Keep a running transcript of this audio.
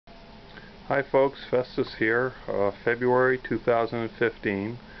Hi folks, Festus here, February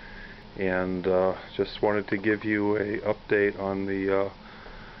 2015, and just wanted to give you a update on the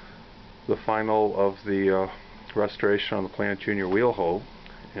final of the restoration on the Planet Jr Wheel Hoe,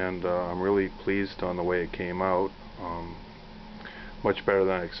 and I'm really pleased on the way it came out. Much better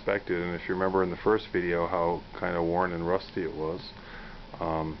than I expected, and if you remember in the first video how kind of worn and rusty it was.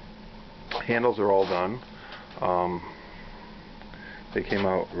 Handles are all done. They came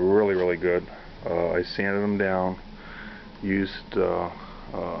out really good. I sanded them down, used a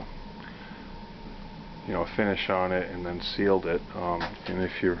finish on it, and then sealed it. And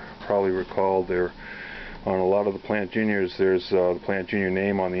if you probably recall, there on a lot of the Planet Juniors, there's the Planet Junior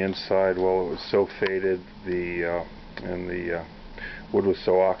name on the inside. Well, it was so faded, and the wood was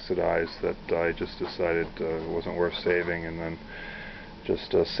so oxidized that I just decided it wasn't worth saving, and then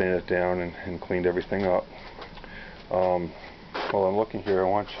just sanded it down and cleaned everything up. While I'm looking here, I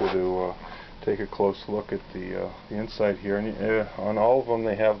want you to take a close look at the inside here. And on all of them,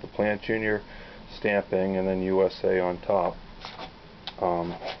 they have the Planet Jr stamping and then USA on top.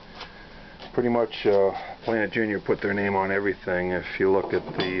 Pretty much, Planet Jr put their name on everything. If you look at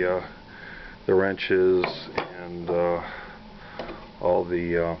the wrenches and all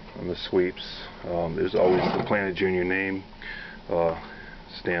the sweeps, there's always the Planet Jr name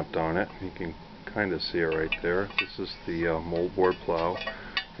stamped on it. You can kind of see it right there. This is the moldboard plow,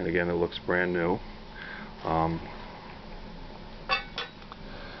 and again, it looks brand new.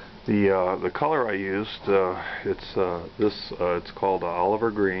 The color I used, it's called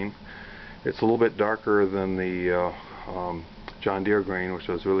Oliver Green. It's a little bit darker than the John Deere green, which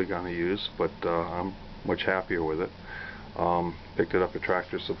I was really going to use, but I'm much happier with it. Picked it up at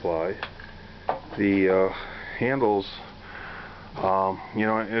Tractor Supply. The handles,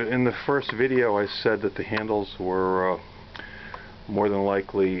 in the first video I said that the handles were more than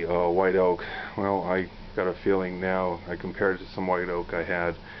likely white oak. Well, I got a feeling now, I compared it to some white oak I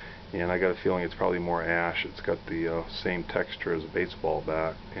had, and I got a feeling it's probably more ash. It's got the same texture as a baseball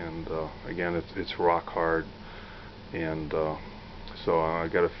bat, and again, it's rock hard, and so I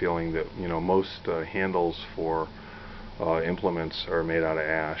got a feeling that most handles for implements are made out of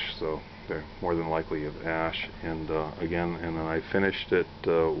ash, so they're more than likely of ash. And again, and then I finished it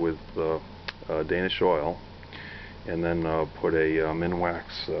with Danish oil, and then put a Minwax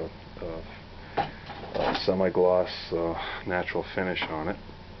semi-gloss natural finish on it.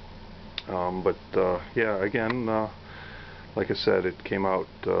 Yeah, again, like I said, it came out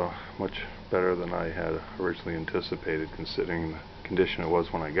much better than I had originally anticipated, considering the condition it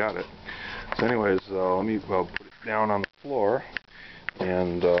was when I got it. So anyways, let me put it down on the floor,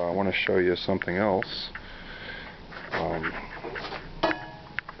 and I want to show you something else.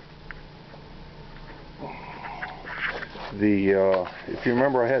 If you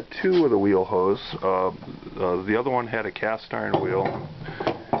remember, I had two of the wheel hoes. The other one had a cast iron wheel,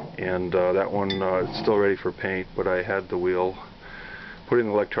 and that one is still ready for paint, but I had the wheel put in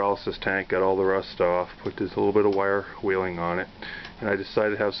the electrolysis tank, got all the rust off, put this little bit of wire wheeling on it, and I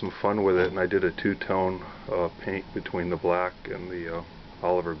decided to have some fun with it, and I did a two-tone paint between the black and the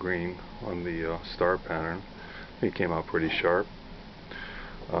Oliver Green on the star pattern. It came out pretty sharp.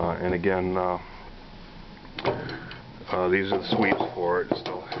 And again, these are the sweeps for it.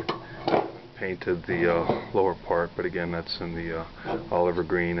 Still painted the lower part, but again, that's in the Oliver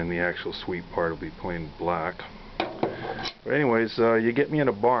Green, and the actual sweep part will be plain black. But anyways, you get me in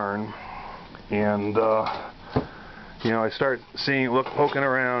a barn, and I start poking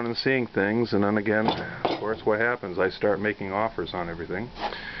around and seeing things, and then again, of course, what happens? I start making offers on everything,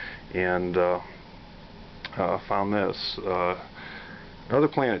 and found this, another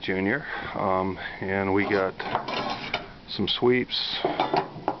Planet Junior, and we got some sweeps,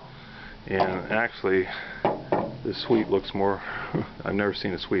 and actually, this sweep looks more, I've never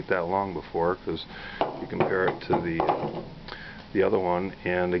seen a sweep that long before, because you compare it to the other one,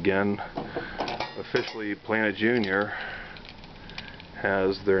 and again, officially Planet Junior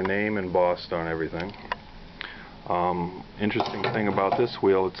has their name embossed on everything. Interesting thing about this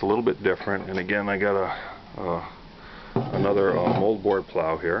wheel, it's a little bit different, and again, I got another moldboard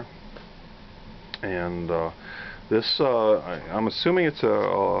plow here, and this I'm assuming it's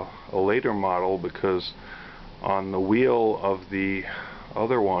a later model, because on the wheel of the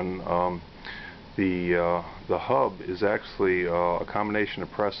other one, the hub is actually a combination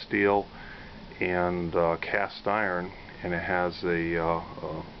of pressed steel and cast iron, and it has a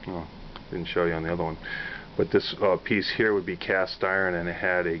didn't show you on the other one, but this piece here would be cast iron, and it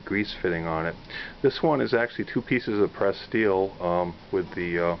had a grease fitting on it. This one is actually two pieces of pressed steel with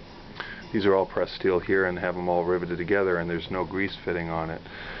the these are all pressed steel here, and have them all riveted together, and there's no grease fitting on it.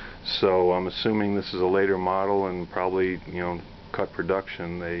 So I'm assuming this is a later model, and probably, cut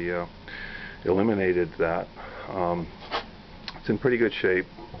production, they eliminated that. It's in pretty good shape,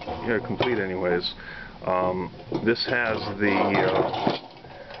 complete anyways. This has the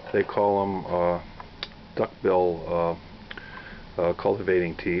they call them duckbill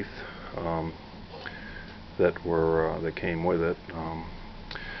cultivating teeth that came with it.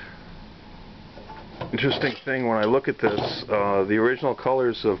 Interesting thing, when I look at this, the original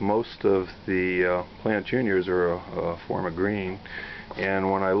colors of most of the Plant Juniors are a form of green,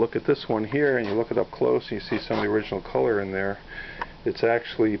 and when I look at this one here and you look it up close and you see some of the original color in there, it's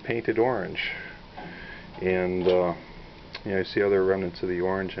actually painted orange, and you see other remnants of the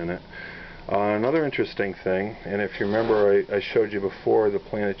orange in it. Another interesting thing, and if you remember, I showed you before, the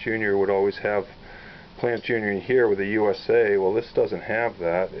Plant Junior would always have Plant Junior in here with the USA. Well, this doesn't have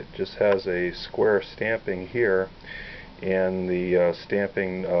that. It just has a square stamping here, and the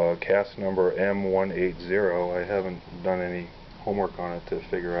stamping cast number M180. I haven't done any homework on it to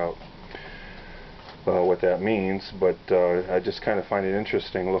figure out what that means, but I just kind of find it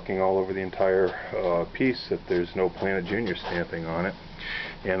interesting, looking all over the entire piece, that there's no Plant Junior stamping on it.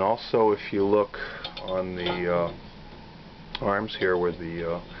 And also, if you look on the arms here where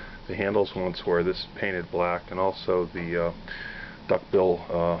the handles once were, this is painted black, and also the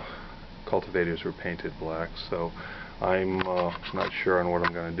duckbill cultivators were painted black. So I'm not sure on what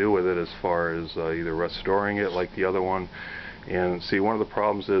I'm going to do with it, as far as either restoring it like the other one. And see, one of the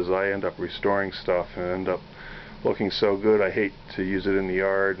problems is I end up restoring stuff and end up looking so good, I hate to use it in the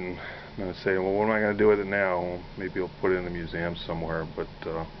yard, and I say, well, what am I going to do with it now? Well, maybe I'll put it in a museum somewhere, but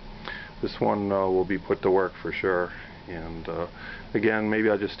this one will be put to work for sure. And again, maybe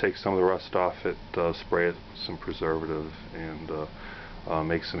I'll just take some of the rust off it, spray it with some preservative, and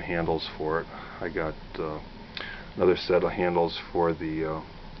make some handles for it. I got another set of handles for the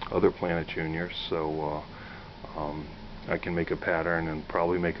other Plant Juniors, so I can make a pattern and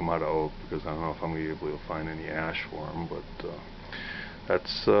probably make them out of oak, because I don't know if I'm going to be able to find any ash for them. But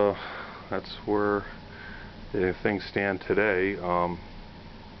that's where things stand today.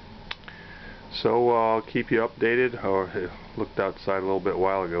 So I'll keep you updated. I looked outside a little bit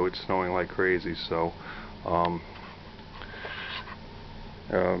while ago. It's snowing like crazy, so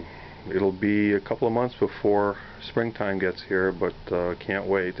it'll be a couple of months before springtime gets here, but can't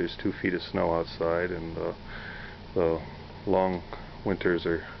wait. There's 2 feet of snow outside, and the long winters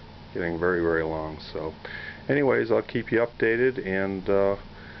are getting very, very long. So anyways, I'll keep you updated, and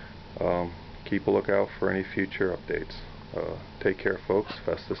keep a lookout for any future updates. Take care, folks.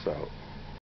 Festus out.